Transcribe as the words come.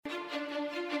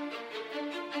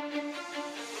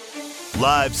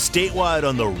Live statewide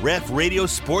on the Ref Radio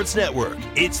Sports Network,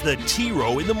 it's the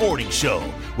T-Row in the Morning Show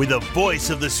with the voice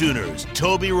of the Sooners,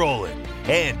 Toby Rowland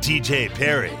and TJ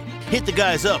Perry. Hit the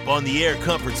guys up on the Air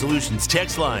Comfort Solutions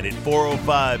text line at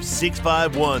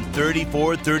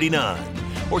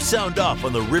 405-651-3439 or sound off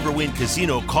on the Riverwind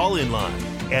Casino call-in line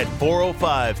at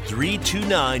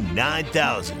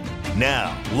 405-329-9000.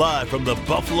 Now, live from the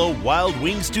Buffalo Wild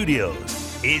Wings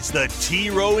Studios, it's the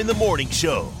T-Row in the Morning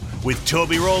Show with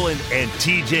Toby Rowland and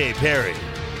TJ Perry.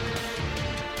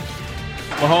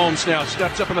 Mahomes now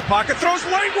steps up in the pocket, throws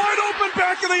lane wide open,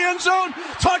 back in the end zone.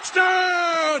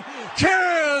 Touchdown,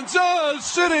 Kansas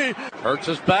City. Hurts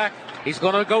is back. He's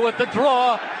going to go with the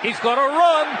draw. He's going to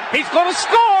run. He's going to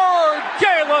score.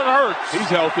 Jalen Hurts. He's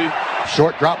healthy.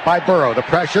 Short drop by Burrow. The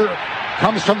pressure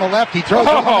comes from the left. He throws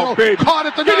it baby. Caught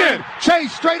at the 9.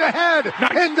 Chase straight ahead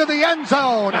into the end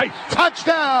zone. Nice.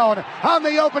 Touchdown on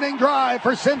the opening drive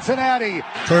for Cincinnati.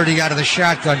 Purdy out of the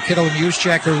shotgun. Kittle and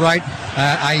Juszczyk are right.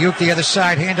 Ayuk the other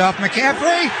side. Handoff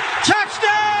McCaffrey.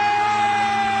 Touchdown!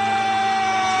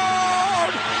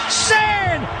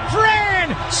 San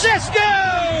Francisco!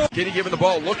 Kenny giving the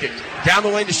ball, looking down the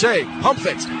lane to Shea. Pump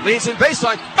fakes, leans in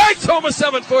baseline, bites home a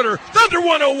 7-footer. Thunder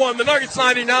 101, the Nuggets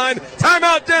 99.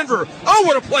 Timeout Denver. Oh,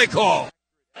 what a play call.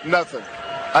 Nothing.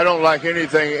 I don't like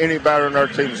anything any better than our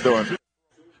team's doing.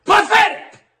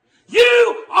 Pathetic!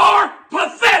 You are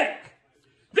pathetic!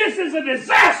 This is a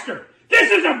disaster!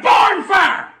 This is a barn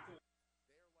fire!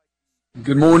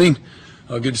 Good morning.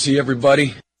 Good to see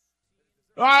everybody.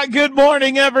 All right, good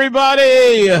morning,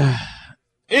 everybody.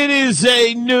 It is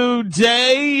a new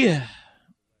day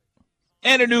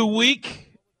and a new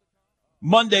week.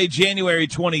 Monday, January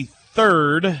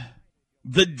 23rd,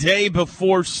 the day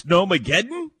before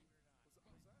Snowmageddon?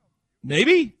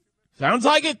 Maybe? Sounds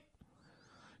like it.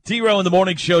 T-Row in the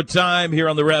Morning Show time here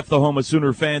on the Ref, the home of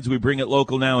Sooner fans. We bring it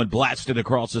local now and blast it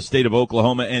across the state of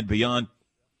Oklahoma and beyond.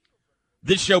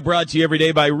 This show brought to you every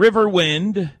day by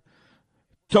Riverwind.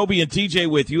 Toby and TJ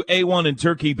with you, A1 and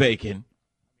Turkey Bacon.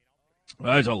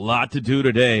 There's a lot to do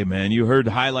today, man. You heard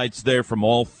highlights there from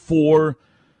all 4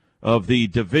 of the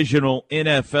divisional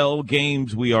NFL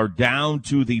games. We are down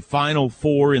to the final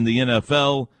 4 in the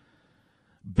NFL.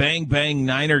 Bang, bang,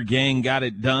 Niner gang got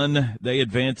it done. They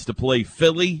advanced to play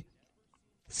Philly.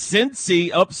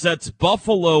 Cincy upsets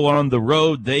Buffalo on the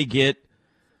road. They get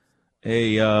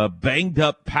a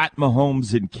banged-up Pat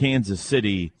Mahomes in Kansas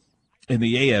City in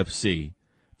the AFC.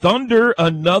 Thunder,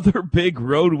 another big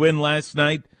road win last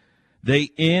night.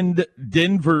 They end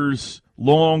Denver's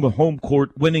long home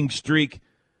court winning streak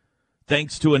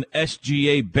thanks to an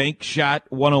SGA bank shot,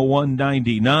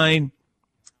 101-99.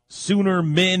 Sooner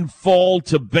men fall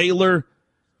to Baylor.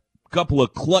 Couple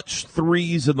of clutch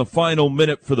threes in the final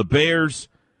minute for the Bears.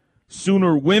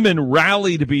 Sooner women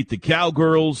rally to beat the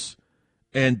Cowgirls.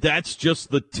 And that's just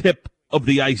the tip of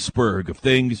the iceberg of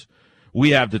things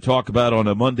we have to talk about on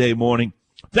a Monday morning.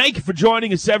 Thank you for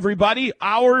joining us, everybody.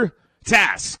 Our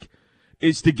task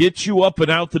is to get you up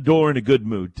and out the door in a good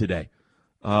mood today.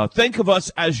 Think of us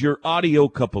as your audio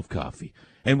cup of coffee.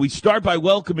 And we start by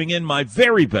welcoming in my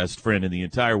very best friend in the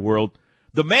entire world,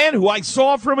 the man who I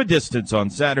saw from a distance on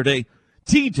Saturday,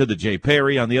 T to the J.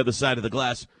 Perry on the other side of the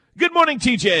glass. Good morning,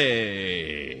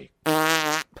 TJ.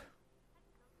 Oh,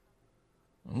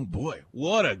 boy,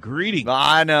 what a greeting.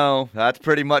 I know. That's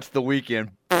pretty much the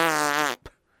weekend.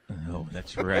 Oh,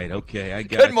 that's right. Okay, I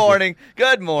got Good morning.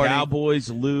 Good morning. Cowboys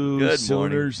lose. Good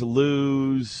Sooners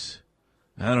lose.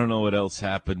 I don't know what else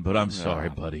happened, but I'm sorry,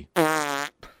 buddy.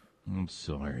 I'm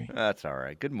sorry. That's all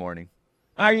right. Good morning.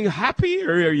 Are you happy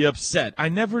or are you upset? I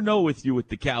never know with you with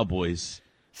the Cowboys.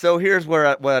 So here's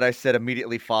what I said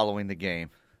immediately following the game.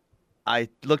 I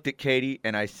looked at Katie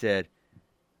and I said,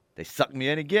 they sucked me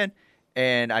in again.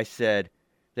 And I said,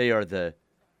 they are the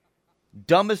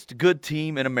dumbest good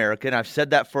team in America. And I've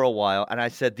said that for a while. And I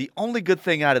said, the only good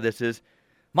thing out of this is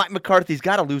Mike McCarthy's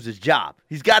got to lose his job.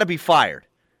 He's got to be fired.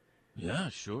 Yeah,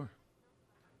 sure.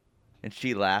 And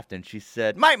she laughed and she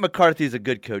said, Mike McCarthy's a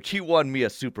good coach. He won me a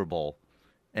Super Bowl.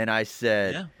 And I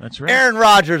said, yeah, that's right. Aaron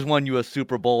Rodgers won you a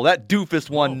Super Bowl. That doofus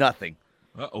won nothing.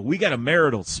 Uh-oh, we got a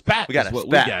marital spat. We got a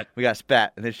spat. We got a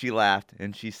spat. And then she laughed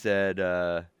and she said,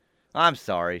 I'm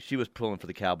sorry. She was pulling for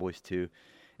the Cowboys too.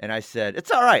 And I said,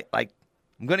 it's all right. Like,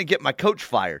 I'm going to get my coach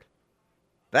fired.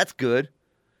 That's good.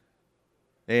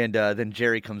 And then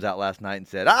Jerry comes out last night and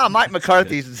said, Mike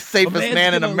McCarthy's the safest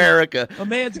man in America. A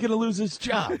man's going to lose his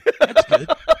job. That's good.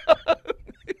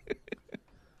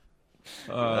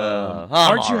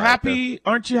 Aren't you happy?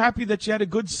 Aren't you happy that you had a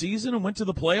good season and went to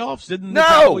the playoffs? Didn't the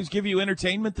Cowboys give you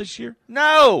entertainment this year?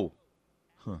 No.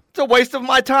 It's a waste of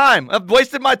my time. I've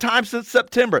wasted my time since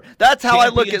September. That's how I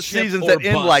look at seasons that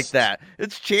end like that.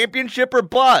 It's championship or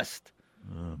bust.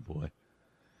 Oh, boy.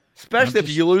 Especially if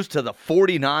you lose to the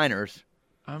 49ers.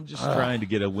 I'm just trying to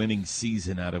get a winning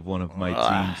season out of one of my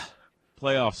teams.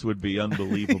 Playoffs would be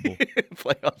unbelievable.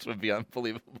 Playoffs would be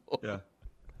unbelievable. Yeah.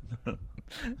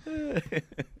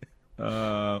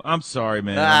 I'm sorry,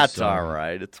 man. That's all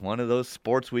right. It's one of those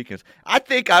sports weekends. I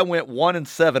think I went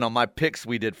 1-7 on my picks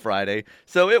we did Friday,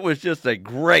 so it was just a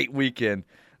great weekend.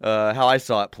 How I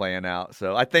saw it playing out.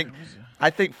 So I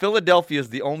think Philadelphia is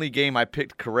the only game I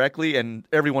picked correctly, and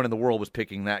everyone in the world was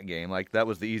picking that game. Like that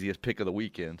was the easiest pick of the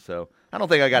weekend. So I don't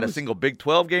think I got a single Big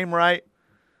 12 game right.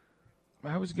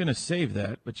 I was going to save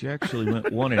that, but you actually went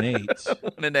 1-8.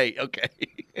 1-8, okay.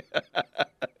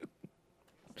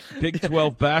 Big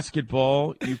 12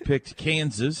 basketball, you picked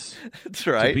Kansas. That's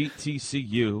right. To beat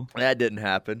TCU. That didn't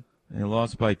happen. They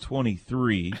lost by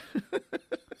 23.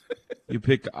 You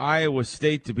picked Iowa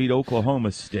State to beat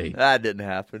Oklahoma State. That didn't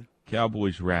happen.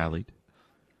 Cowboys rallied.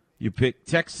 You picked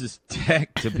Texas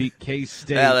Tech to beat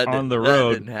K-State on the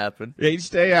road. That didn't happen. Yeah, you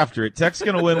stay after it. Tech's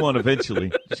going to win one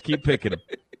eventually. Just keep picking them.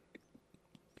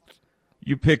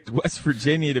 You picked West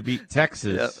Virginia to beat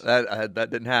Texas. Yep,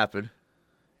 that didn't happen.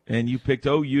 And you picked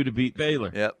OU to beat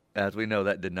Baylor. Yep, as we know,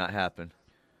 that did not happen.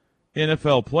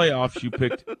 NFL playoffs, you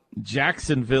picked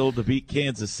Jacksonville to beat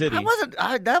Kansas City.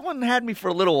 That one had me for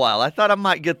a little while. I thought I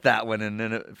might get that one, and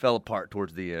then it fell apart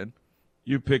towards the end.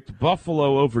 You picked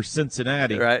Buffalo over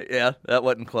Cincinnati. Right, yeah, that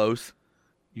wasn't close.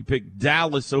 You picked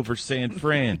Dallas over San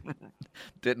Fran.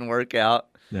 Didn't work out.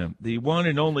 Yeah, the one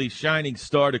and only shining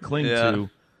star to cling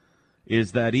to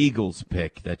is that Eagles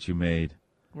pick that you made.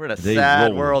 We're in a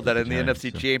sad world that in the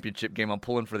NFC Championship game, I'm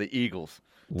pulling for the Eagles.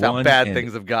 That's how bad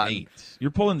things have gotten. 8.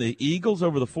 You're pulling the Eagles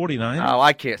over the 49ers? Oh,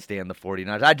 I can't stand the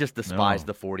 49ers. I just despise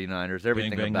the 49ers.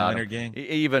 Everything about them. Gang.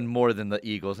 Even more than the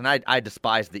Eagles. And I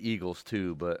despise the Eagles,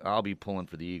 too, but I'll be pulling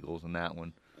for the Eagles in that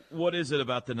one. What is it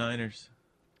about the Niners?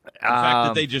 The fact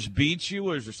that they just beat you,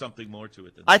 or is there something more to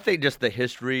it? I think just the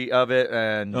history of it.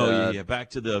 And back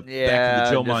to the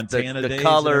Joe Montana days. The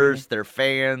colors, their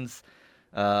fans,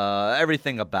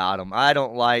 everything about them. I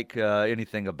don't like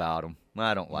anything about them.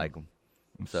 I don't like them.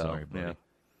 I'm sorry, buddy. Yeah.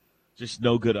 Just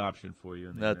no good option for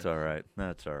you. That's all right.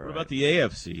 That's all right. What about the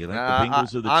AFC? You like the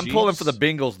Bengals or the Chiefs? I'm pulling for the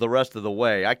Bengals the rest of the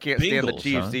way. I can't stand the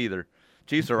Chiefs either.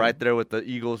 Chiefs are right there with the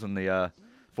Eagles and the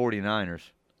 49ers.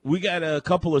 We got a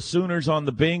couple of Sooners on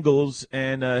the Bengals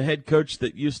and a head coach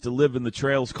that used to live in the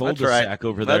Trails cul-de-sac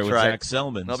over there with Zach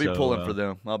Selman. I'll be pulling for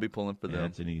them. I'll be pulling for them.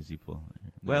 That's an easy pull.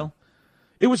 Well,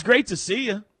 it was great to see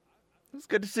you. It's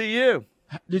good to see you.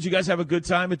 Did you guys have a good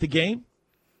time at the game?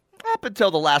 Up until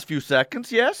the last few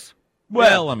seconds, yes.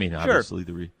 Well, I mean, obviously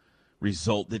the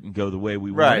result didn't go the way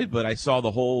we wanted, but I saw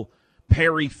the whole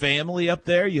Perry family up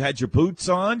there. You had your boots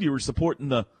on. You were supporting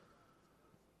the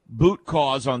boot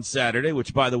cause on Saturday,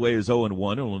 which, by the way, is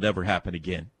 0-1 and will never happen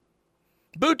again.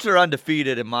 Boots are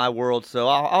undefeated in my world, so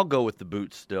I'll go with the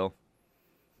boots still.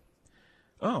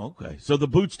 Oh, okay. So the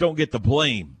boots don't get the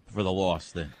blame for the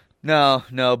loss then? No,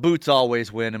 boots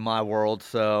always win in my world,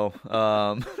 so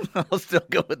I'll still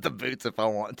go with the boots if I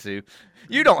want to.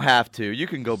 You don't have to. You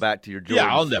can go back to your Jordans.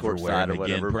 Yeah, I'll never wear them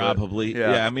again, probably.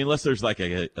 But, I mean, unless there's like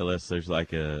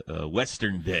a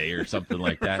Western Day or something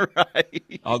like that.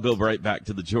 Right. I'll go right back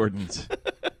to the Jordans.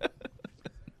 It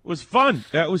was fun.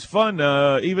 That was fun.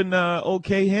 Even old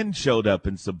K-Hen showed up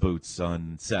in some boots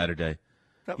on Saturday.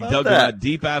 He dug them out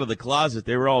deep out of the closet.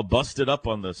 They were all busted up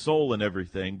on the sole and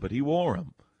everything, but he wore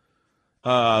them.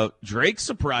 Drake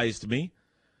surprised me.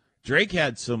 Drake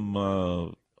had some,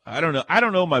 I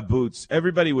don't know my boots.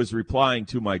 Everybody was replying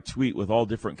to my tweet with all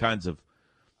different kinds of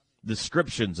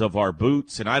descriptions of our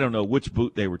boots, and I don't know which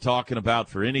boot they were talking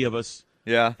about for any of us.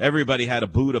 Yeah. Everybody had a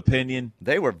boot opinion.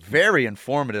 They were very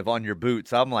informative on your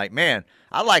boots. I'm like, man,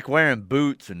 I like wearing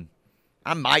boots, and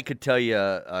I might could tell you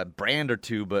a brand or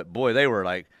two, but boy, they were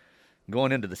like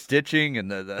going into the stitching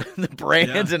and the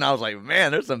brands, and I was like,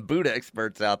 man, there's some boot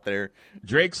experts out there.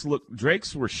 Drake's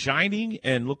were shining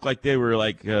and looked like they were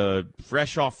like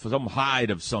fresh off some hide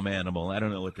of some animal. I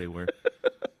don't know what they were.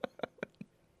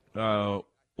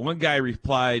 One guy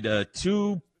replied,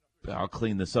 I'll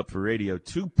clean this up for radio,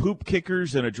 2 poop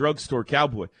kickers and a drugstore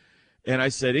cowboy. And I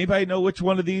said, anybody know which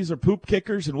one of these are poop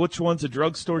kickers and which one's a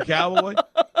drugstore cowboy?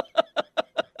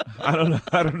 I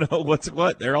don't know what's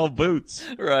what. They're all boots.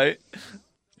 Right.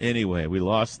 Anyway, we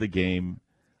lost the game.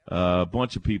 A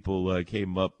bunch of people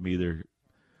came up either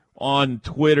on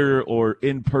Twitter or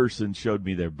in person, showed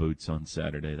me their boots on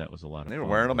Saturday. That was a lot of fun. They were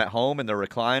wearing them at home in their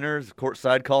recliners,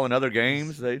 courtside calling other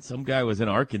games. Some guy was in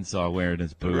Arkansas wearing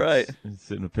his boots. Right.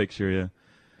 It's in a picture, yeah.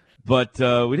 But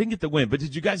we didn't get the win. But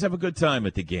did you guys have a good time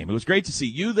at the game? It was great to see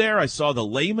you there. I saw the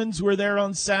Laymans were there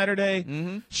on Saturday.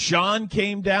 Mm-hmm. Sean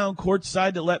came down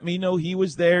courtside to let me know he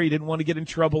was there. He didn't want to get in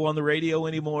trouble on the radio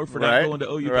anymore for not going to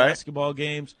OU basketball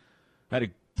games. Had a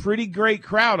pretty great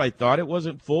crowd, I thought. It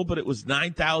wasn't full, but it was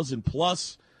 9,000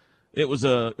 plus. It was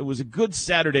a good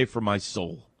Saturday for my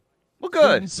soul. Well,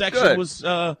 good. The section was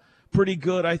pretty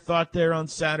good, I thought, there on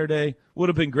Saturday. Would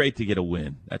have been great to get a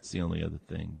win. That's the only other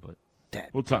thing, but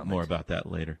we'll talk more about that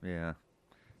later. Yeah.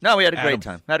 No, we had a great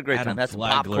time. Had some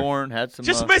popcorn. Had some.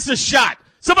 Just miss a shot.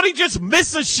 Somebody just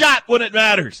miss a shot when it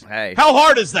matters. Hey. How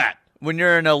hard is that? When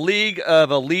you're in a league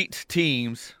of elite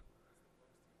teams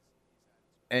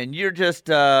and you're just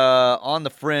on the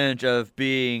fringe of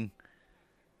being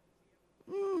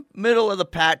middle of the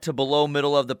pack to below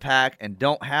middle of the pack and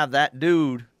don't have that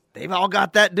dude, they've all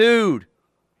got that dude.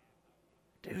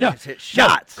 Dude just hit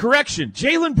shots. No, correction.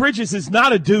 Jalen Bridges is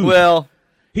not a dude. Well,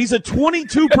 he's a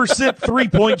 22%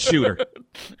 three-point shooter. All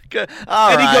and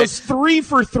right. he goes 3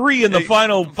 for 3 in the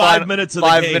final 5 minutes of the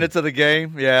game. 5 minutes of the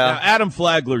game, yeah. Now, Adam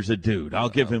Flagler's a dude. I'll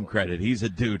give him credit. He's a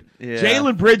dude. Yeah.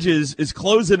 Jalen Bridges is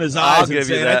closing his eyes and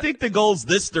saying, I think the goal's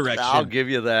this direction. I'll give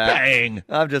you that. Bang.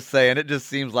 I'm just saying, it just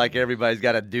seems like everybody's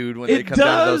got a dude when they come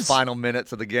down to those final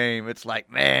minutes of the game. It's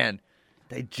like, man,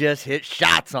 they just hit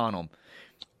shots on them.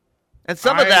 And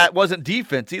some of that wasn't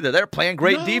defense either. They're playing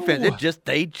great defense.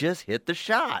 They just hit the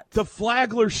shot. The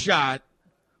Flagler shot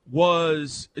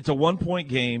it's a 1-point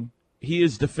game. He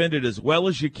is defended as well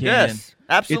as you can. Yes,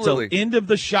 absolutely. It's an end of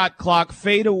the shot clock,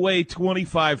 fade away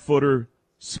 25-footer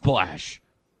splash.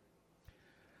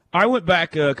 I went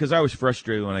back because I was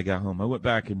frustrated when I got home. I went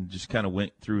back and just kind of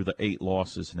went through the 8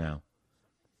 losses now.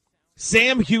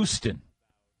 Sam Houston,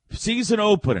 season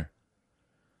opener,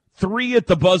 3 at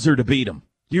the buzzer to beat him.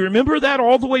 Do you remember that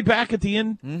all the way back at the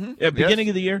end, beginning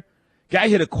of the year? Guy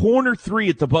hit a corner 3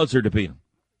 at the buzzer to beat him.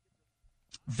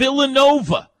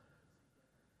 Villanova.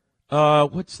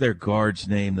 What's their guard's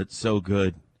name that's so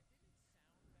good?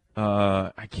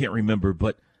 I can't remember,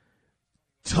 but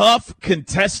tough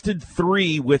contested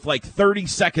 3 with like 30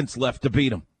 seconds left to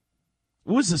beat him.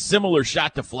 It was a similar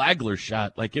shot to Flagler's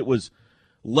shot. Like it was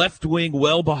left wing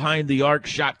well behind the arc,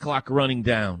 shot clock running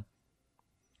down.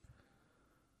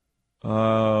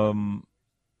 Iowa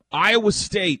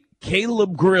State,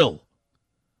 Caleb Grill,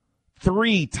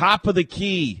 3, top of the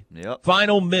key,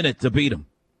 final minute to beat him.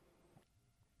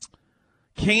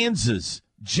 Kansas,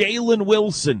 Jalen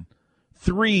Wilson,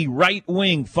 3, right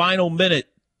wing, final minute.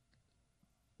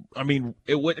 I mean,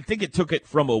 I think it took it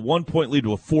from a 1-point lead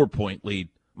to a 4-point lead.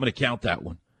 I'm going to count that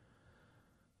one.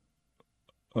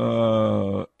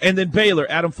 And then Baylor,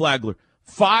 Adam Flagler,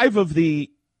 5 of the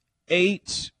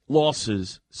 8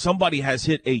 losses, somebody has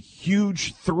hit a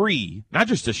huge 3, not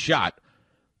just a shot,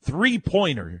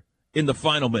 3-pointer in the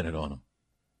final minute on him.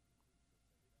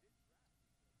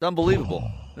 It's unbelievable.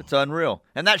 It's unreal.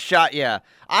 And that shot,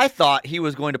 I thought he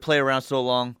was going to play around so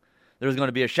long there was going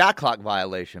to be a shot clock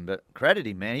violation, but credit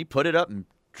him, man. He put it up and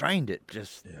drained it.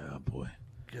 Yeah, boy.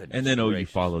 Goodness and then gracious.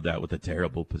 OU followed that with a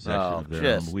terrible possession of their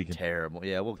just own. We can terrible.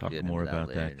 Yeah, we'll talk get more into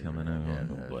about that coming up. Yeah,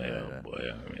 boy.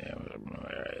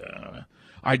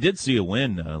 I did see a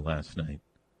win last night.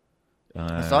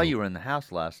 I saw you were in the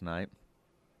house last night.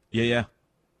 Yeah.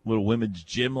 Little women's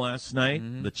gym last night.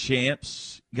 Mm-hmm. The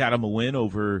champs got them a win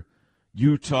over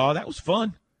Utah. That was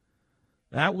fun.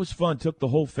 Took the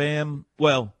whole fam,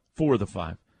 4 of the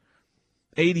 5.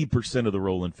 80% of the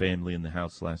Rowland family in the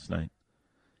house last night.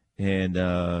 And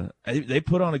they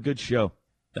put on a good show.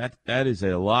 That is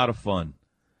a lot of fun.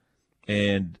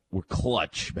 And we're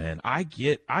clutch, man.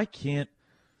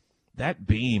 That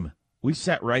beam, we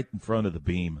sat right in front of the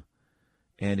beam,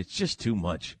 and it's just too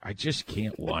much. I just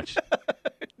can't watch.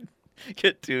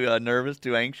 Get too nervous,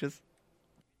 too anxious?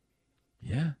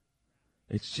 Yeah.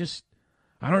 It's just,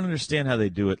 I don't understand how they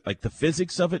do it. Like, the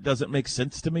physics of it doesn't make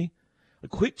sense to me.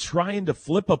 Like, quit trying to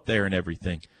flip up there and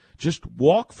everything. Just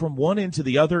walk from one end to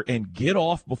the other and get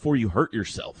off before you hurt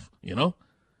yourself, you know?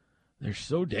 They're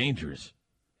so dangerous.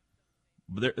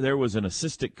 There was an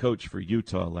assistant coach for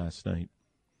Utah last night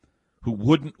who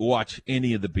wouldn't watch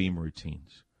any of the beam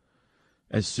routines.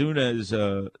 As soon as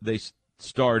they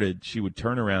started, she would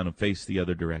turn around and face the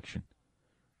other direction.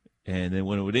 And then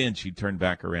when it would end, she'd turn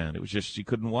back around. It was just she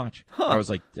couldn't watch. I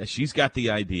was like, she's got the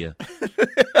idea.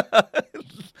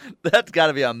 That's got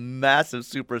to be a massive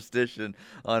superstition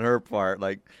on her part.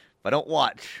 Like, if I don't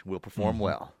watch, we'll perform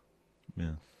well.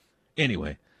 Yeah.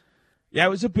 Anyway, it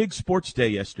was a big sports day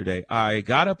yesterday. I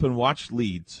got up and watched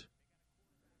Leeds.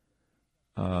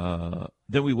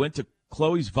 Then we went to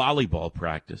Chloe's volleyball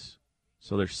practice.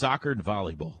 So there's soccer and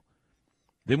volleyball.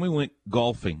 Then we went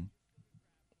golfing.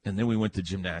 And then we went to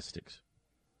gymnastics.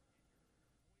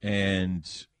 And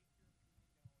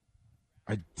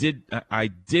I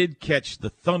did catch the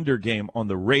Thunder game on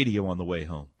the radio on the way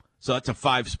home. So that's a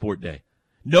 5-sport day.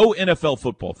 No NFL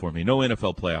football for me. No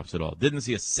NFL playoffs at all. Didn't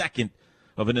see a second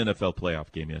of an NFL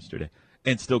playoff game yesterday.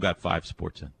 And still got 5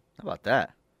 sports in. How about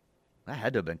that? That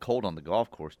had to have been cold on the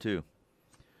golf course, too.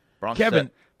 Bronx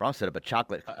set up a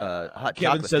chocolate, hot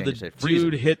Kevin chocolate said the stand.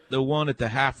 dude hit the one at the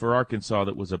half for Arkansas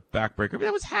that was a backbreaker. I mean,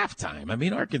 that was halftime. I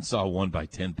mean, Arkansas won by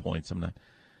 10 points.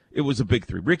 It was a big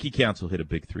 3. Ricky Council hit a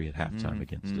big 3 at halftime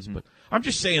against us. But I'm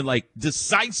just saying, like,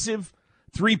 decisive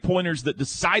 3-pointers that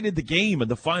decided the game in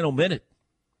the final minute.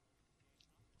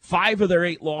 5 of their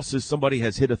 8 losses, somebody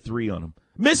has hit a 3 on them.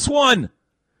 Miss one.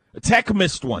 Tech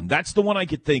missed one. That's the one I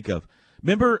could think of.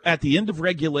 Remember, at the end of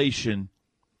regulation,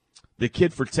 the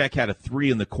kid for Tech had a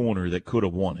 3 in the corner that could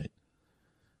have won it.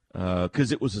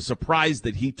 Because it was a surprise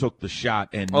that he took the shot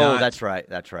and not that's right.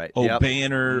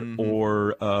 O'Banner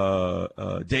or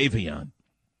Davion.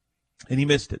 And he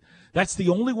missed it. That's the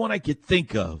only one I could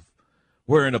think of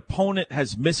where an opponent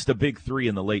has missed a big 3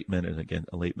 in the late minutes against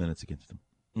them.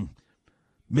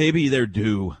 Maybe they're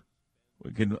due.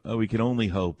 We can only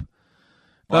hope.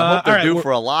 Well, I hope they're due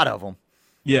for a lot of them.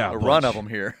 Yeah, a run of them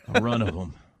here. A run of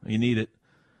them. You need it.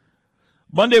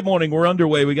 Monday morning, we're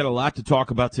underway. We got a lot to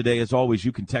talk about today. As always,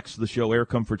 you can text the show, Air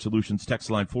Comfort Solutions, text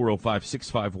line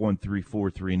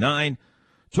 405-651-3439.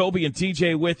 Toby and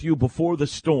TJ with you before the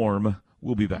storm.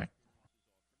 We'll be back.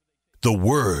 The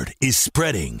word is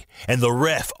spreading, and the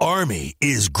Ref Army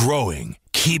is growing.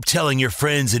 Keep telling your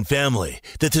friends and family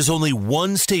that there's only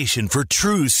one station for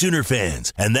true Sooner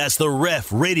fans, and that's the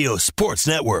Ref Radio Sports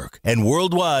Network, and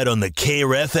worldwide on the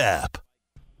KREF app.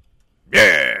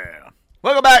 Yeah.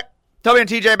 Welcome back. Toby and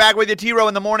TJ back with you. T-Row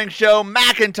in the Morning Show.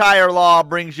 McIntyre Law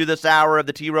brings you this hour of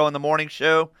the T-Row in the Morning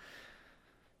Show.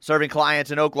 Serving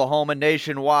clients in Oklahoma,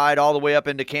 nationwide, all the way up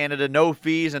into Canada. No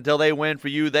fees until they win for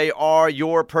you. They are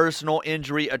your personal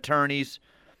injury attorneys.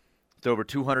 It's over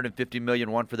 $250 million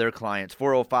won for their clients.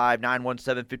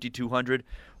 405-917-5200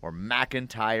 or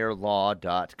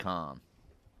McIntyreLaw.com.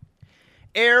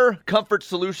 Air Comfort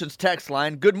Solutions text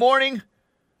line. Good morning.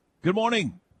 Good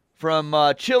morning. From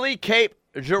Chile, Cape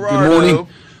Girardeau. Good morning.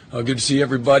 Good to see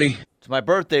everybody. It's my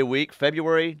birthday week,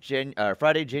 Friday,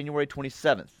 January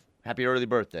 27th. Happy early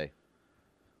birthday.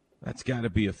 That's got to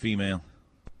be a female.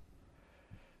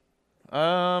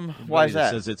 Why is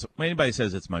that? Anybody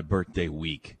says it's my birthday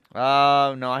week.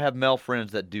 No, I have male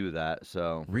friends that do that.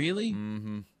 So really?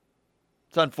 Mm-hmm.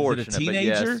 It's unfortunate. Is it a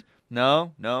teenager? But yes.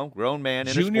 No, grown man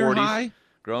in Junior his 40s. High?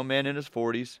 Grown man in his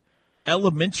 40s.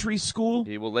 Elementary school?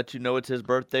 He will let you know it's his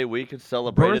birthday week and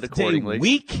celebrate it accordingly. Birthday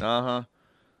week? Uh-huh.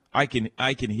 I can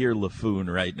hear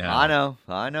LaFoon right now. I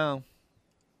know.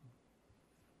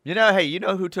 You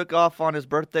know who took off on his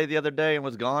birthday the other day and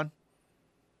was gone?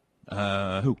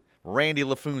 Who? Randy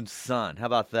LaFoon's son. How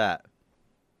about that?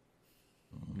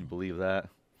 Can you believe that?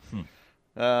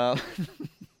 I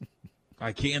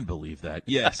can believe that.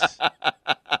 Yes.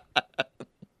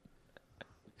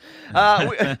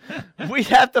 We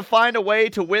have to find a way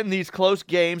to win these close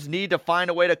games. Need to find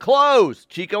a way to close.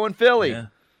 Chico and Philly. Yeah.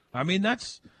 I mean,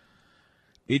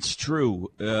 it's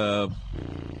true.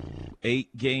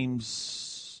 8 games.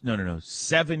 No.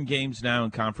 7 games now in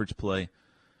conference play.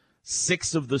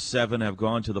 6 of the 7 have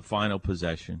gone to the final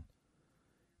possession.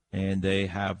 And they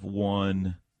have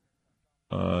won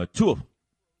 2 of them.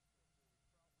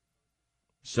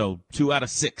 So 2 out of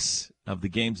 6 of the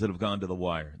games that have gone to the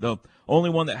wire. The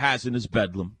only one that hasn't is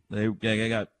Bedlam. They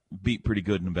got beat pretty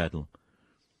good in Bedlam.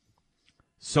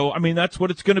 So, I mean, that's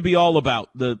what it's going to be all about.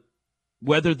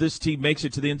 Whether this team makes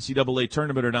it to the NCAA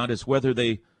tournament or not is whether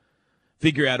they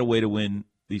figure out a way to win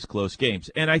these close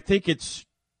games. And I think it's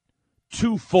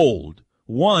twofold.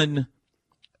 One,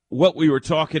 what we were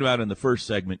talking about in the first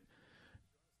segment,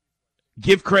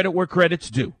 give credit where credit's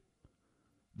due.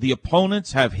 The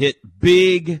opponents have hit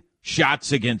big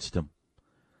shots against them.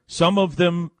 Some of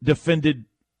them defended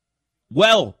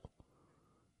well.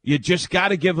 You just got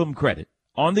to give them credit.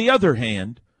 On the other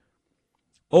hand,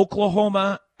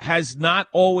 Oklahoma has not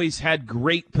always had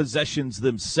great possessions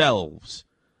themselves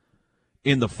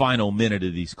in the final minute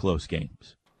of these close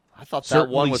games. I thought that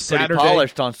one was pretty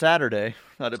polished on Saturday.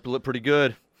 Thought it looked pretty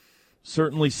good.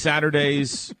 Certainly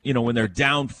Saturdays, when they're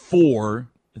down 4,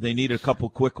 they need a couple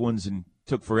quick ones and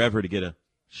took forever to get a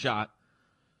shot.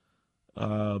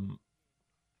 Kansas,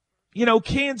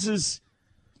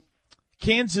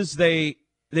 they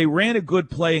ran a good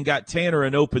play and got Tanner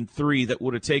an open 3 that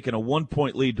would have taken a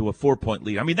 1-point lead to a 4-point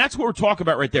lead. I mean, that's what we're talking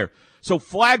about right there. So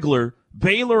Flagler,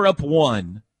 Baylor up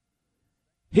 1,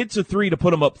 hits a 3 to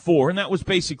put them up 4, and that was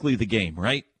basically the game,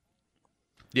 right?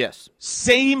 Yes.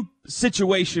 Same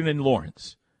situation in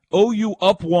Lawrence. OU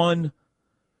up 1,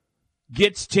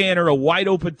 gets Tanner a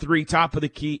wide-open 3, top of the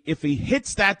key. If he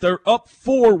hits that, they're up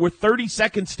 4 with 30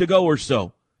 seconds to go or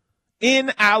so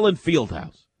in Allen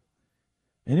Fieldhouse.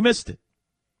 And he missed it.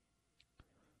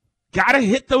 Got to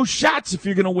hit those shots if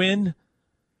you're going to win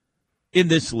in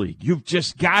this league. You've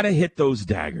just got to hit those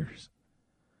daggers.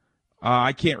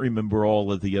 I can't remember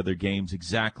all of the other games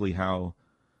exactly how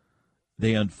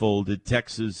they unfolded.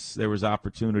 Texas, there was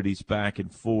opportunities back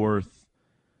and forth.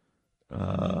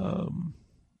 I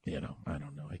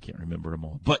don't know. I can't remember them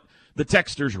all. But the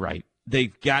texter's right.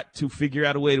 They've got to figure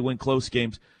out a way to win close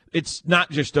games. It's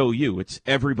not just OU. It's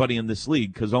everybody in this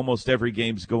league because almost every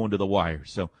game's going to the wire.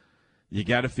 So you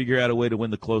got to figure out a way to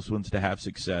win the close ones to have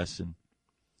success. And,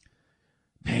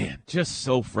 man, just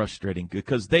so frustrating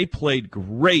because they played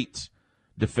great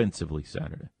defensively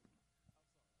Saturday.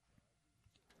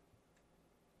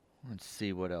 Let's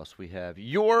see what else we have.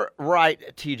 You're right,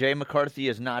 TJ. McCarthy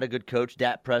is not a good coach.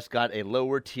 Dak Prescott, a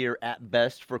lower tier at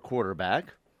best for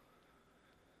quarterback.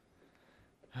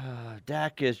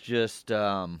 Dak is just,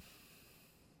 he's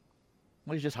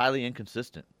just highly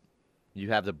inconsistent.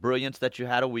 You have the brilliance that you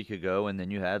had a week ago, and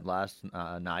then you had last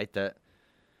night that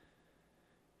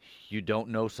you don't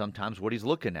know sometimes what he's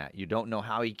looking at. You don't know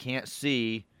how he can't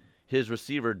see his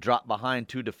receiver drop behind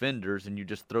 2 defenders, and you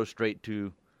just throw straight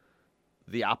to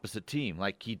the opposite team.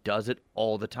 Like, he does it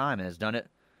all the time and has done it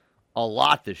a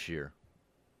lot this year.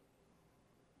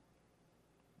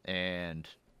 And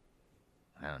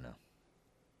I don't know.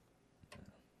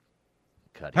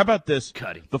 How about this?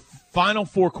 The final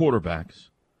 4 quarterbacks,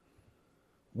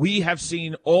 we have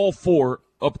seen all 4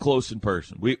 up close in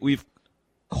person. We've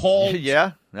called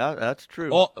that's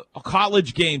true.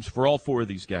 College games for all 4 of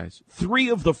these guys. 3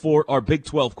 of the 4 are Big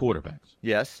 12 quarterbacks.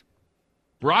 Yes.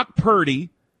 Brock Purdy,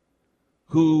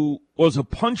 who was a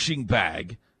punching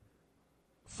bag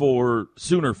for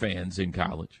Sooner fans in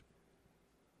college.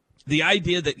 The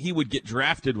idea that he would get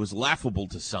drafted was laughable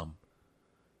to some.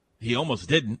 He almost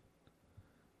didn't.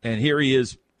 And here he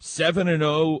is,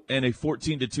 7-0 and a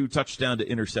 14-2 touchdown to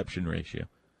interception ratio.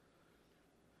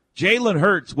 Jalen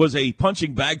Hurts was a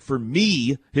punching bag for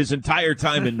me his entire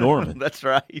time in Norman. That's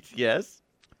right, yes.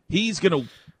 Is he going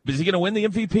to win the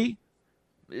MVP?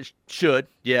 It should.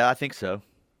 Yeah, I think so.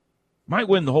 Might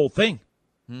win the whole thing.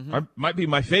 Mm-hmm. Might be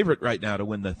my favorite right now to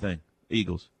win the thing,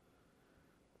 Eagles.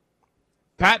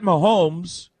 Pat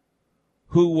Mahomes,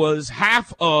 who was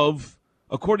half of,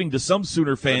 according to some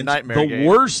Sooner fans, the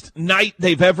worst night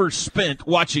they've ever spent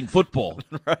watching football.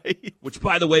 Right. Which,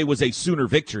 by the way, was a Sooner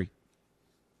victory.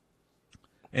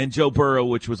 And Joe Burrow,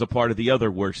 which was a part of the other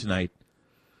worst night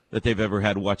that they've ever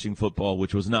had watching football,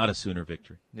 which was not a Sooner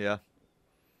victory. Yeah.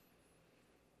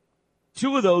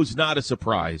 2 of those, not a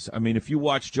surprise. I mean, if you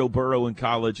watch Joe Burrow in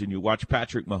college and you watch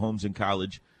Patrick Mahomes in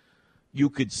college, you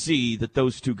could see that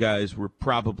those 2 guys were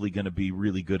probably going to be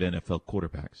really good NFL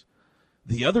quarterbacks.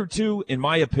 The other 2, in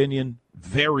my opinion,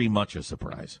 very much a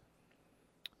surprise.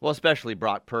 Well, especially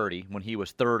Brock Purdy, when he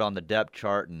was 3rd on the depth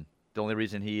chart, and the only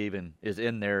reason he even is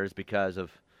in there is because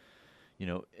of,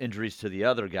 injuries to the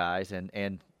other guys,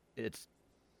 and it's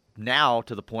now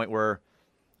to the point where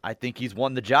I think he's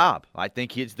won the job. I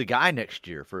think he's the guy next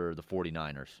year for the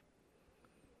 49ers.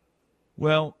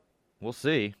 Well, we'll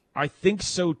see. I think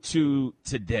so, too,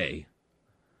 today.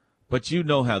 But you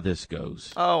know how this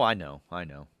goes. Oh, I know.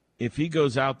 If he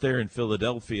goes out there in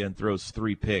Philadelphia and throws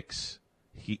 3 picks,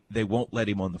 they won't let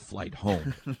him on the flight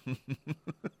home.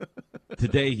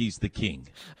 Today, he's the king.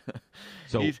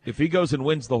 So if he goes and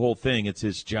wins the whole thing, it's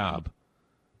his job.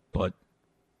 But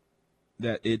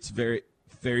that it's very,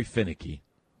 very finicky.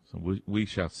 So we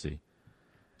shall see.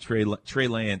 Trey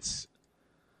Lance.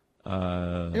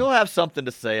 He'll have something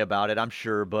to say about it, I'm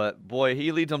sure. But, boy,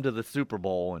 he leads them to the Super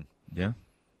Bowl. And yeah.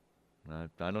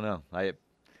 I don't know.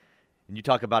 And you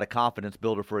talk about a confidence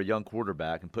builder for a young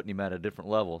quarterback and putting him at a different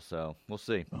level. So we'll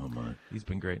see. Oh, my. He's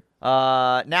been great.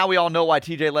 Now we all know why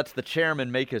TJ lets the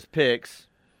chairman make his picks.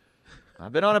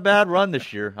 I've been on a bad run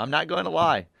this year. I'm not going to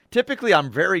lie. Typically,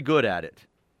 I'm very good at it.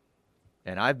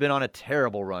 And I've been on a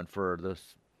terrible run for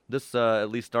this at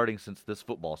least starting since this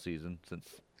football season,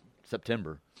 since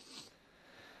September.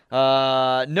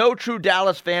 No true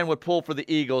Dallas fan would pull for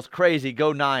the Eagles. Crazy,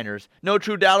 go Niners. No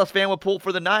true Dallas fan would pull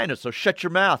for the Niners, so shut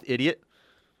your mouth, idiot.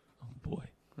 Oh, boy.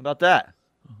 How about that?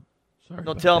 Sorry.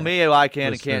 Don't tell me who I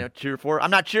can and can't cheer for.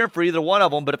 I'm not cheering for either one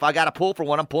of them, but if I got to pull for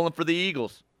one, I'm pulling for the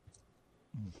Eagles.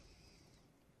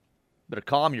 Better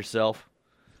calm yourself.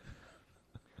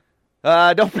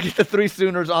 Don't forget the 3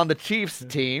 Sooners on the Chiefs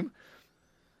team.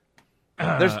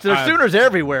 There's Sooners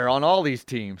everywhere on all these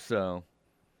teams, so.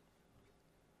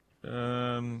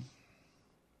 I'm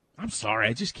sorry.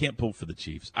 I just can't pull for the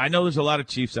Chiefs. I know there's a lot of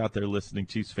Chiefs out there listening,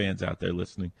 Chiefs fans out there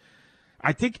listening.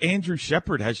 I think Andrew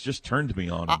Shepard has just turned me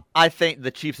on him. I think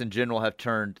the Chiefs in general have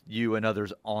turned you and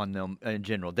others on them in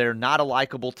general. They're not a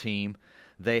likable team.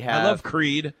 I love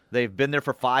Creed. They've been there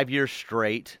for 5 years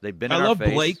straight. They've been in I our love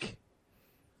face. Blake.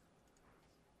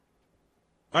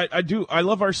 I do. I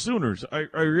love our Sooners. I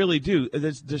really do.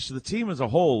 The team as a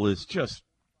whole is just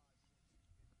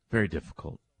very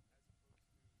difficult.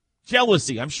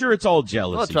 Jealousy. I'm sure it's all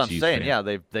jealousy. Well, that's what I'm Chiefs saying. fan.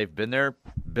 Yeah, they've been there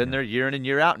year in and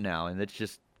year out now, and it's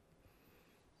just,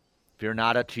 if you're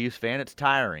not a Chiefs fan, it's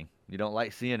tiring. You don't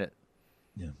like seeing it.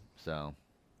 Yeah. So.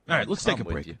 All right, let's take a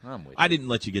break. I'm with you. I didn't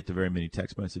let you get to very many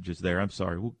text messages there. I'm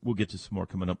sorry. We'll get to some more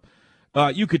coming up.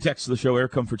 You could text the show, Air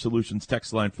Comfort Solutions,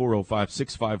 text line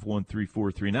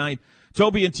 405-651-3439.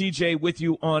 Toby and TJ with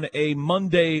you on a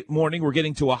Monday morning. We're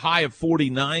getting to a high of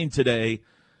 49 today.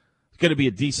 It's going to be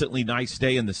a decently nice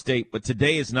day in the state, but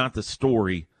today is not the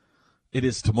story. It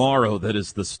is tomorrow that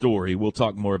is the story. We'll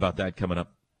talk more about that coming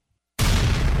up.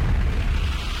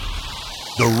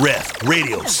 The Ref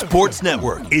Radio Sports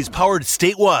Network is powered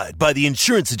statewide by the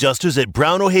insurance adjusters at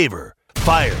Brown O'Haver.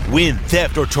 Fire, wind,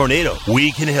 theft, or tornado,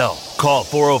 we can help. Call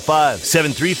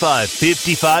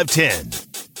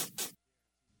 405-735-5510.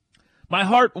 My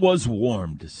heart was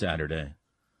warmed Saturday,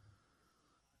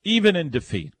 even in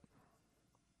defeat,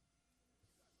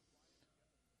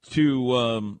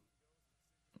 to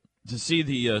see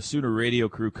the Sooner radio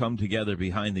crew come together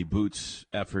behind the Boots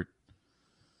effort.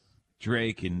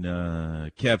 Drake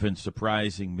and Kevin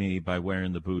surprising me by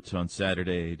wearing the boots on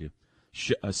Saturday, to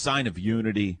a sign of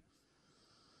unity.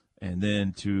 And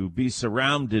then to be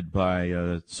surrounded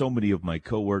by so many of my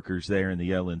coworkers there in the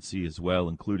LNC as well,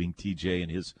 including TJ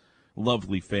and his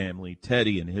lovely family,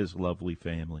 Teddy and his lovely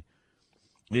family.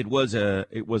 It was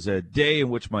a day in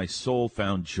which my soul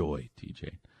found joy,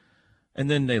 TJ. And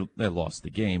then they lost the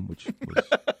game, which was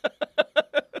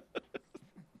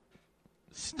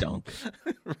stunk.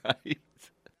 Right.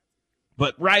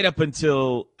 But right up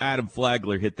until Adam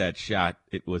Flagler hit that shot,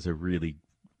 it was a really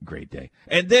great day.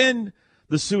 And then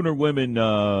the Sooner women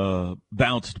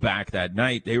bounced back that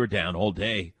night. They were down all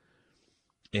day.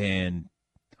 And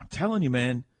I'm telling you,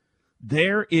 man,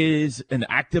 there is an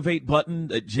activate button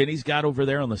that Jenny's got over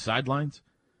there on the sidelines.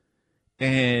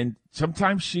 And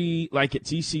sometimes she, like at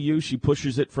TCU, she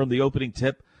pushes it from the opening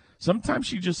tip. Sometimes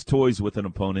she just toys with an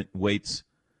opponent and waits.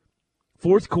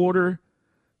 Fourth quarter,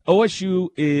 OSU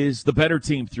is the better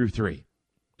team through three.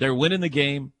 They're winning the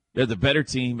game. They're the better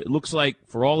team. It looks like,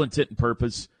 for all intent and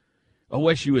purpose,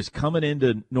 OSU is coming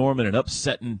into Norman and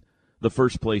upsetting the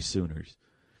first-place Sooners.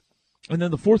 And then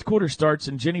the fourth quarter starts,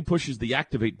 and Jenny pushes the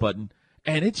activate button,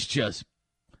 and it's just,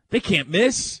 they can't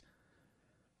miss.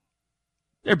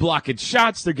 They're blocking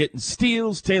shots. They're getting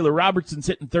steals. Taylor Robertson's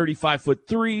hitting 35-foot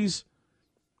threes.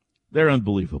 They're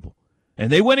unbelievable.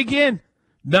 And they win again,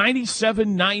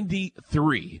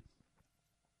 97-93.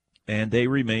 And they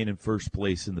remain in first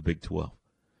place in the Big 12.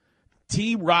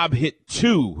 T-Rob hit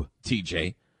 2,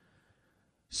 TJ.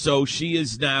 So she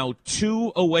is now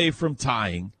 2 away from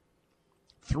tying,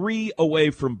 3 away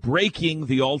from breaking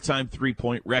the all-time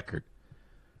three-point record.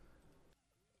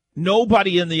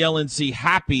 Nobody in the LNC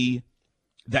happy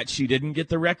that she didn't get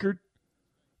the record.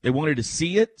 They wanted to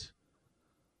see it.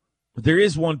 But there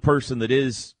is one person that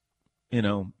is,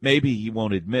 maybe he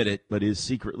won't admit it, but is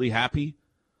secretly happy,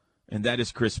 and that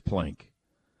is Chris Plank,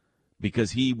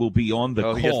 because he will be on the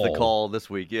call. He gets the call this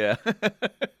week, yeah.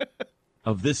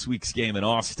 of this week's game in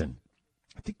Austin.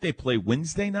 I think they play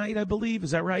Wednesday night, I believe. Is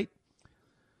that right?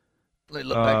 Let me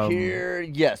look back here.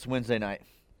 Yes, Wednesday night,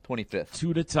 25th.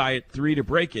 2 to tie it, 3 to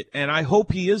break it. And I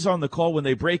hope he is on the call when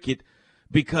they break it,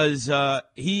 because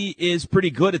he is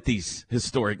pretty good at these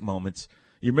historic moments.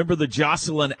 You remember the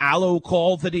Jocelyn Allo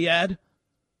call that he had?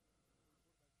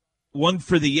 One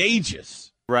for the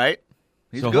ages. Right.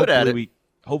 He's good at it.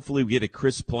 Hopefully we get a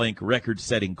Chris Plank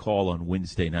record-setting call on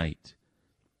Wednesday night.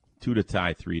 2 to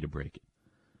tie, 3 to break it.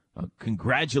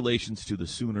 Congratulations to the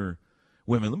Sooner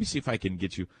women. Let me see if I can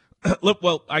get you. Look,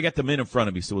 well, I got the men in front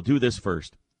of me, so we'll do this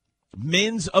first.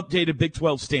 Men's updated Big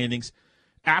 12 standings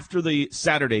after the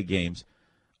Saturday games.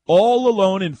 All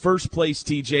alone in first place,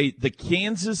 TJ, the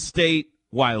Kansas State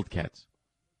Wildcats.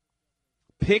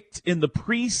 Picked in the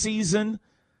preseason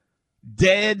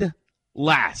dead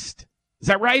last. Is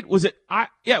that right? Was it? Yeah,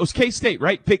 it was K-State,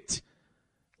 right? Picked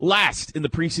last in the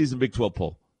preseason Big 12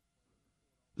 poll.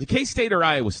 The K-State or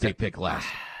Iowa State picked last?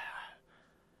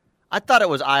 I thought it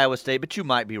was Iowa State, but you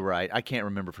might be right. I can't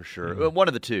remember for sure. Mm-hmm. One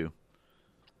of the two.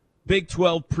 Big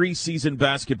 12 preseason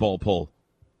basketball poll.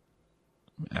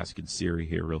 I'm asking Siri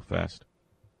here real fast.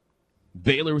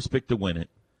 Baylor was picked to win it.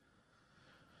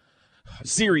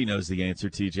 Siri knows the answer,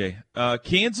 TJ.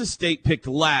 Kansas State picked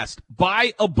last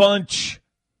by a bunch.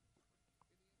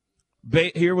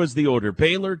 Here was the order.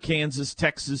 Baylor, Kansas,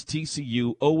 Texas,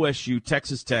 TCU, OSU,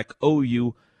 Texas Tech,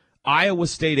 OU, Iowa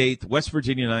State 8th, West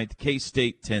Virginia 9th,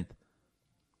 K-State 10th.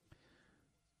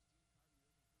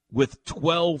 With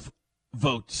 12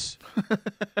 votes.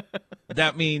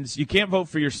 That means you can't vote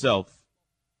for yourself.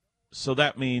 So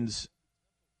that means,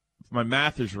 if my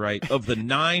math is right, of the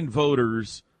 9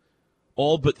 voters,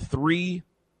 all but 3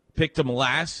 picked them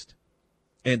last,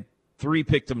 and 3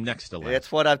 picked them next to last.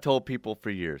 It's what I've told people for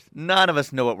years. None of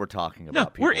us know what we're talking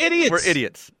about. No, we're idiots. We're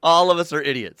idiots. All of us are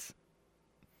idiots.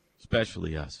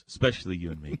 Especially us. Especially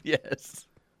you and me. Yes.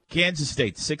 Kansas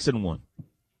State, 6-1.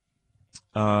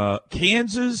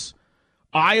 Kansas,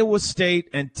 Iowa State,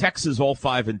 and Texas all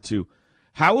 5-2.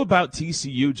 How about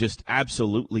TCU just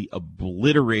absolutely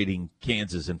obliterating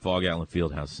Kansas in Fog Allen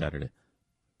Fieldhouse Saturday?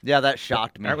 Yeah, that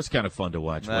shocked me. That was kind of fun to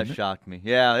watch. That shocked me.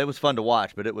 Yeah, it was fun to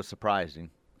watch, but it was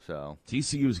surprising. So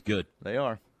TCU's good. They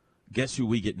are. Guess who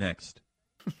we get next?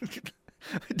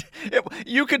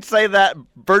 You could say that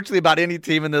virtually about any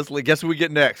team in this league. Guess who we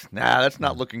get next? Nah, that's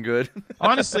not looking good.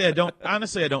 Honestly, I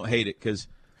don't hate it because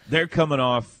they're coming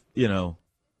off,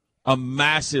 a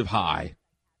massive high.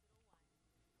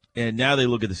 And now they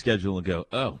look at the schedule and go,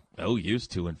 oh, OU's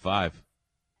 2-5.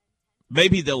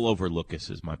 Maybe they'll overlook us,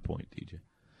 is my point, DJ.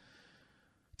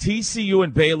 TCU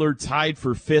and Baylor tied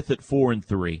for 5th at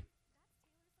 4-3.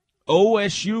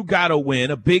 OSU got a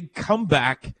win, a big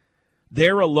comeback.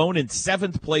 They're alone in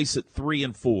 7th place at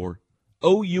 3-4.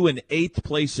 OU in 8th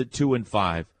place at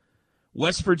 2-5.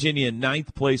 West Virginia in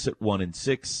 9th place at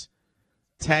 1-6.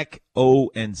 Tech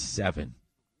 0-7.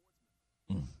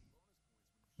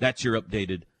 That's your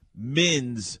updated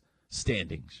men's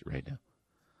standings right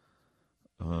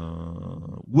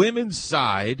now. Women's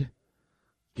side,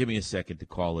 give me a second to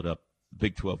call it up.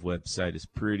 Big 12 website is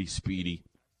pretty speedy.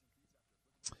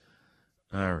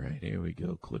 All right, here we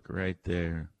go. Click right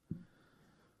there.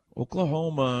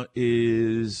 Oklahoma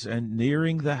is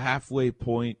nearing the halfway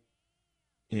point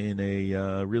in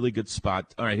a really good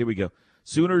spot. All right, here we go.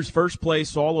 Sooners first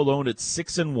place all alone at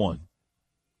 6-1.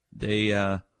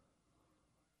 They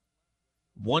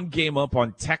one game up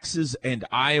on Texas and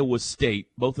Iowa State,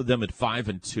 both of them at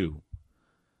 5-2.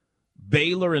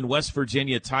 Baylor and West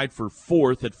Virginia tied for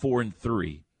 4th at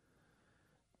 4-3.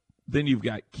 Then you've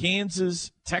got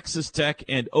Kansas, Texas Tech,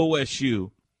 and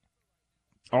OSU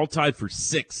all tied for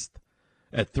 6th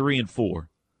at 3-4.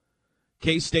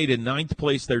 K-State in 9th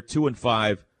place, they're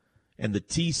 2-5, and the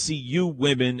TCU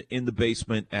women in the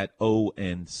basement at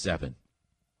 0-7.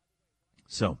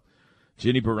 So,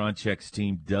 Jenny Baranchek's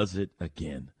team does it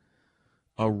again.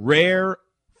 A rare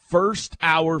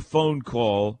first-hour phone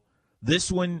call.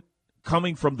 This one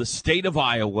coming from the state of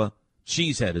Iowa.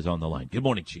 Cheesehead is on the line. Good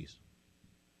morning, Cheese.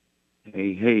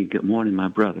 Hey, good morning, my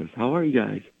brothers. How are you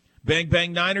guys? Bang,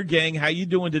 bang, Niner gang. How you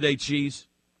doing today, Cheese?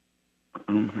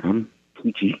 I'm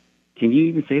peachy. Can you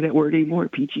even say that word anymore,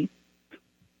 peachy?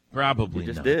 Probably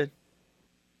just not. did.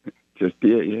 Just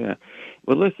did, yeah.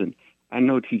 Well, listen, I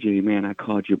know, TJ, man, I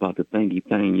called you about the thingy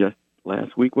thing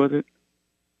last week, was it?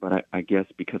 But I guess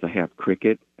because I have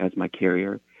Cricket as my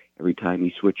carrier, every time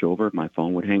you switch over, my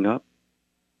phone would hang up.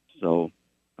 So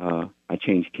I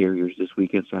changed carriers this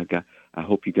weekend, so I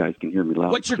hope you guys can hear me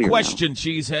loud. What's your question,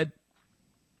 Cheesehead?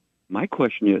 My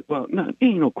question is, well, no, it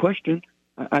ain't no question.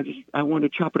 I want to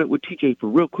chop it up with TJ for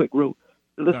real quick. Listen,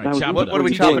 right, what are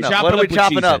we chopping up? What are we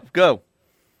chopping up? Go.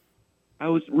 I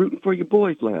was rooting for your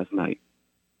boys last night,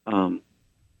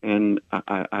 and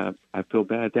I feel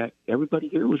bad that everybody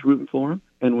here was rooting for them,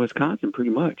 and Wisconsin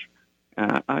pretty much.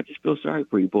 I just feel sorry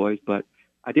for you boys, but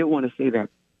I did want to say that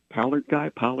Pollard guy,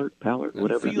 Pollard,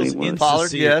 whatever his name was.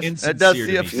 Pollard, yes. That does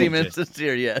seem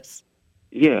insincere, yes.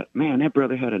 Yeah, man, that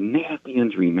brother had a nasty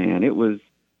injury, man. It was...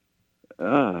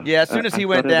 as soon as he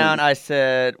went down, I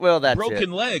said, well, that's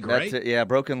broken leg, right? That's it. Yeah,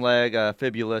 broken leg,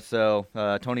 fibula. So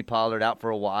Tony Pollard out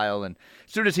for a while. And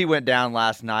as soon as he went down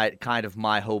last night, kind of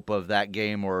my hope of that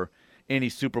game or any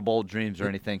Super Bowl dreams or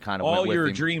anything kind of went with him. All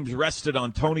your dreams rested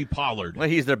on Tony Pollard. Well,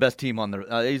 he's their best team on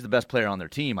their he's the best player on their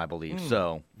team, I believe.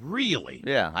 So really?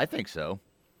 Yeah, I think so.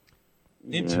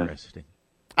 Interesting.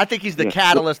 I think he's the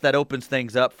catalyst that opens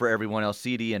things up for everyone else,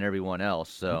 CD and everyone else.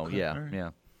 So, okay. Yeah.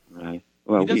 Right.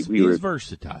 Well, he's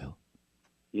versatile.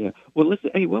 Yeah. Well,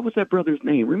 listen, hey, what was that brother's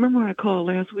name? Remember when I called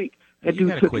last week? That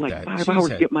dude took like 5 hours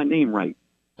to get my name right.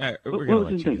 We're going to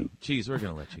let you go. Jeez, we're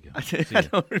going to let you go. I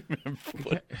don't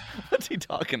remember. What's he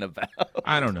talking about?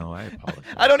 I don't know. I apologize.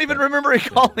 I don't even remember he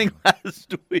calling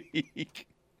last week.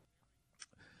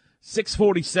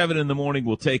 6:47 in the morning,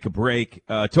 we'll take a break.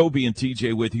 Toby and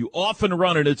TJ with you. Off and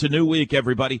running. It's a new week,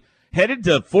 everybody. Headed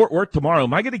to Fort Worth tomorrow.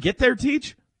 Am I going to get there,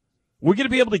 Teach? We're going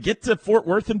to be able to get to Fort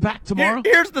Worth and back tomorrow?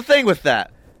 Here's the thing with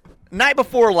that. Night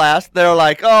before last, they're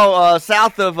like,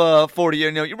 south of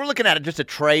 40, we're looking at it just a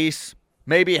trace,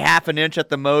 maybe half an inch at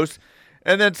the most.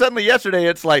 And then suddenly yesterday,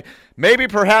 it's like maybe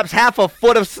perhaps half a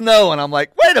foot of snow. And I'm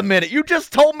like, wait a minute, you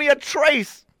just told me a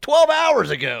trace 12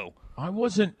 hours ago. I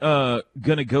wasn't going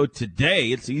to go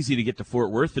today. It's easy to get to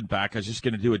Fort Worth and back. I was just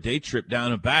going to do a day trip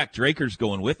down and back. Draker's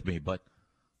going with me, but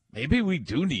maybe we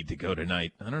do need to go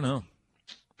tonight. I don't know.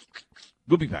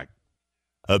 We'll be back.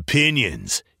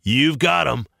 Opinions. You've got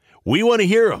them. We want to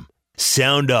hear them.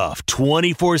 Sound off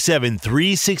 24/7,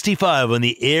 365 on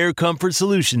the Air Comfort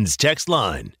Solutions text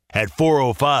line at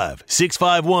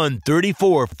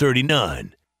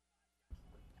 405-651-3439.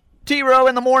 T-Row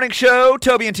in the Morning Show.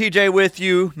 Toby and TJ with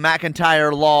you.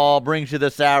 McIntyre Law brings you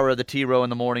this hour of the T-Row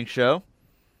in the Morning Show.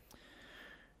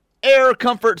 Air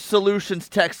Comfort Solutions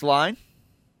text line.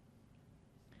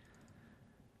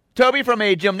 Toby, from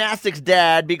a gymnastics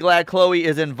dad, be glad Chloe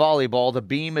is in volleyball. The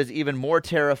beam is even more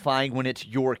terrifying when it's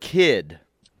your kid.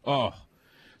 Oh,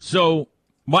 so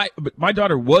my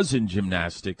daughter was in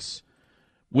gymnastics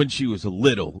when she was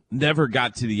little. Never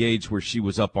got to the age where she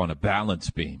was up on a balance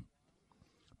beam.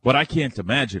 But I can't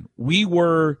imagine. We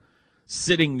were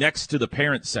sitting next to the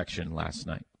parent section last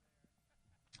night.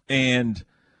 And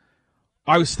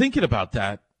I was thinking about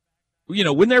that.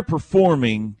 When they're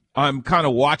performing, I'm kind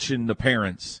of watching the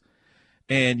parents,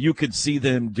 and you could see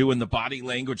them doing the body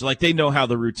language. Like they know how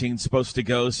the routine's supposed to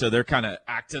go, so they're kind of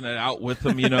acting it out with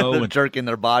them, They're and jerking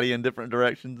their body in different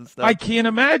directions and stuff. I can't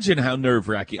imagine how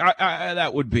nerve-wracking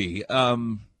that would be.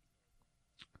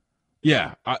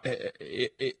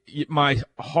 My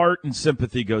heart and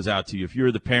sympathy goes out to you. If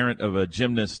you're the parent of a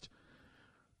gymnast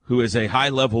who is a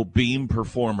high-level beam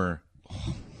performer,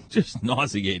 just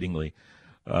nauseatingly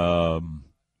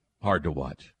hard to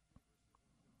watch.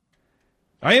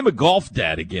 I am a golf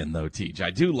dad again, though, Teach.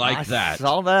 I do like that. I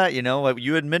saw that.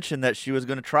 You had mentioned that she was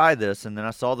going to try this, and then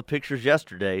I saw the pictures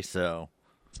yesterday, so.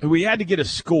 We had to get a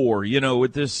score.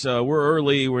 With this, we're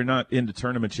early. We're not into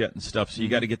tournaments yet and stuff, so you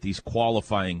got to get these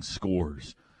qualifying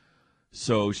scores.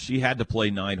 So she had to play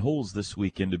 9 holes this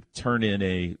weekend to turn in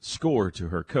a score to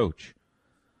her coach.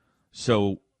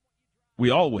 So we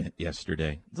all went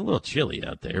yesterday. It's a little chilly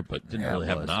out there, but didn't really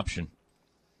have an option.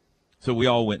 So we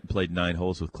all went and played 9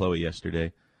 holes with Chloe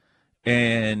yesterday.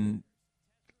 And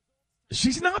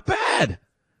she's not bad.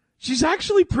 She's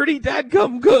actually pretty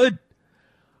dadgum good.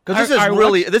 Because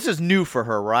this is new for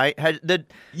her, right?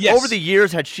 Yes. Over the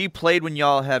years, had she played when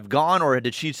y'all have gone, or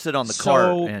did she sit on the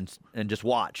cart and just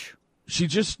watch? She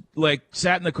just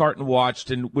sat in the cart and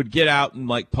watched, and would get out and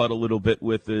putt a little bit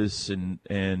with us,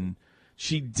 and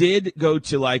she did go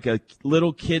to a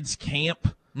little kids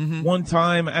camp one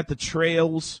time at the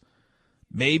trails.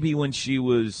 Maybe when she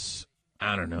was,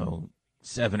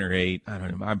 7 or 8. I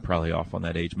don't know. I'm probably off on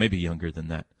that age. Maybe younger than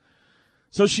that.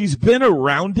 So she's been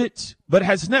around it, but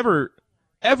has never,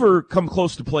 ever come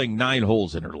close to playing 9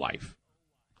 holes in her life.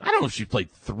 I don't know if she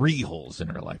played 3 holes in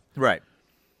her life. Right.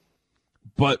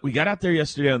 But we got out there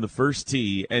yesterday on the first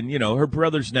tee, and, her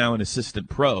brother's now an assistant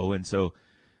pro, and so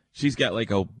she's got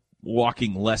a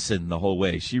walking lesson the whole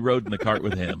way. She rode in the cart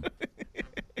with him.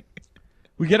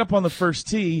 We get up on the first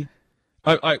tee.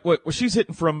 She's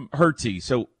hitting from her tee.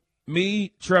 So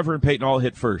me, Trevor, and Peyton all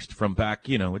hit first from back,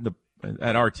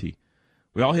 at our tee.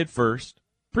 We all hit first.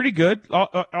 Pretty good.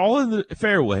 All in the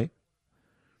fairway.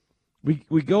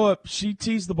 We go up. She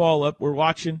tees the ball up. We're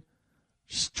watching.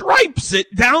 Stripes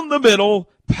it down the middle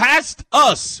past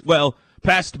us. Well,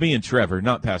 past me and Trevor.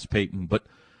 Not past Peyton, but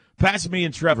past me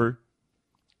and Trevor.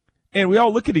 And we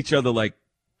all look at each other like,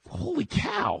 holy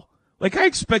cow. I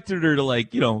expected her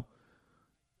to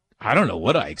I don't know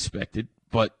what I expected,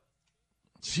 but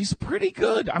she's pretty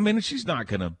good. I mean, she's not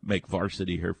going to make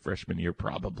varsity her freshman year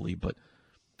probably, but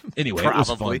anyway, it was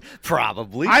fun.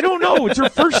 Probably. I don't know. It's her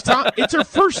first time. It's her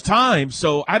first time,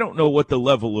 so I don't know what the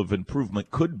level of improvement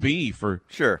could be for.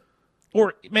 Sure.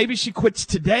 Or maybe she quits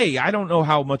today. I don't know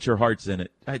how much her heart's in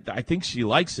it. I think she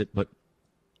likes it, but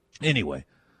anyway,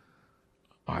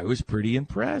 I was pretty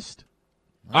impressed.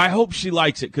 I hope she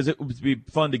likes it because it would be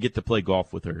fun to get to play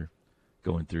golf with her.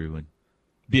 Going through and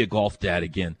be a golf dad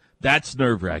again. That's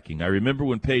nerve-wracking. I remember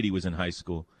when Patey was in high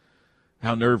school,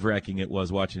 how nerve-wracking it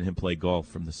was watching him play golf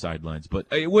from the sidelines. But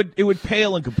it would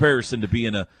pale in comparison to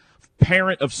being a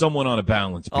parent of someone on a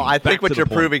balance beam. I think what you're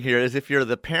proving here is if you're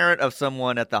the parent of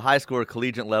someone at the high school or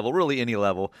collegiate level, really any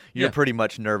level, you're pretty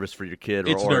much nervous for your kid.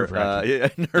 It's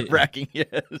nerve-wracking. Nerve-wracking,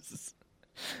 yes.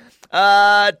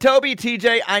 Toby,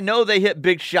 TJ, I know they hit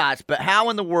big shots, but how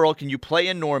in the world can you play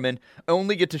in Norman,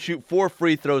 only get to shoot 4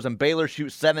 free throws, and Baylor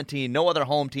shoots 17? No other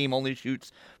home team only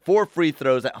shoots 4 free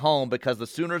throws at home because the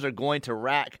Sooners are going to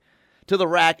the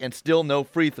rack and still no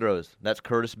free throws. That's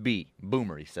Curtis B.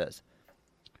 Boomer, he says.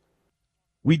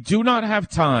 We do not have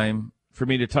time for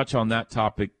me to touch on that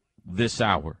topic this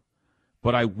hour,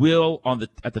 but I will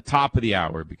at the top of the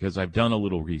hour because I've done a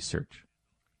little research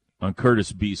on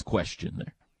Curtis B's question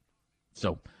there.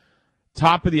 So,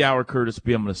 top of the hour, Curtis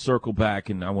B, I'm going to circle back,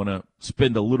 and I want to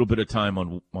spend a little bit of time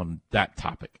on that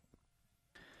topic.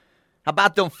 How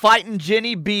about them fighting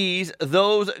Jenny B's?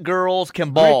 Those girls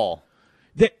can ball.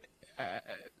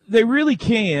 They really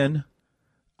can.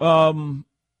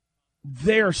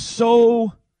 They're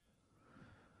so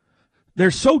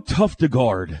tough to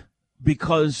guard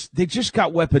because they just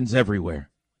got weapons everywhere.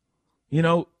 You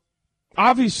know,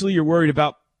 obviously you're worried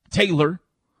about Taylor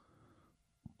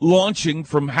launching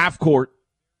from half court.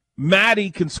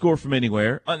 Maddie can score from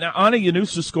anywhere. Now, Anna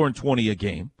Yanusa scoring 20 a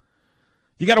game.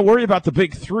 You got to worry about the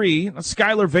big three. Now,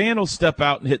 Skylar Vann will step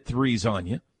out and hit threes on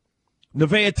you.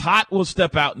 Nevaeh Tot will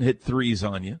step out and hit threes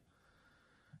on you.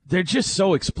 They're just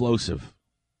so explosive.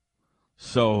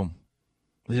 So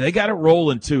they got it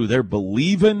rolling, too. They're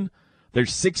believing. They're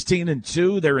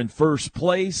 16-2. They're in first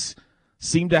place.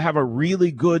 Seem to have a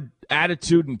really good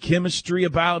attitude and chemistry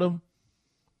about them.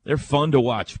 They're fun to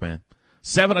watch, man.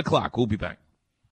 7 o'clock. We'll be back.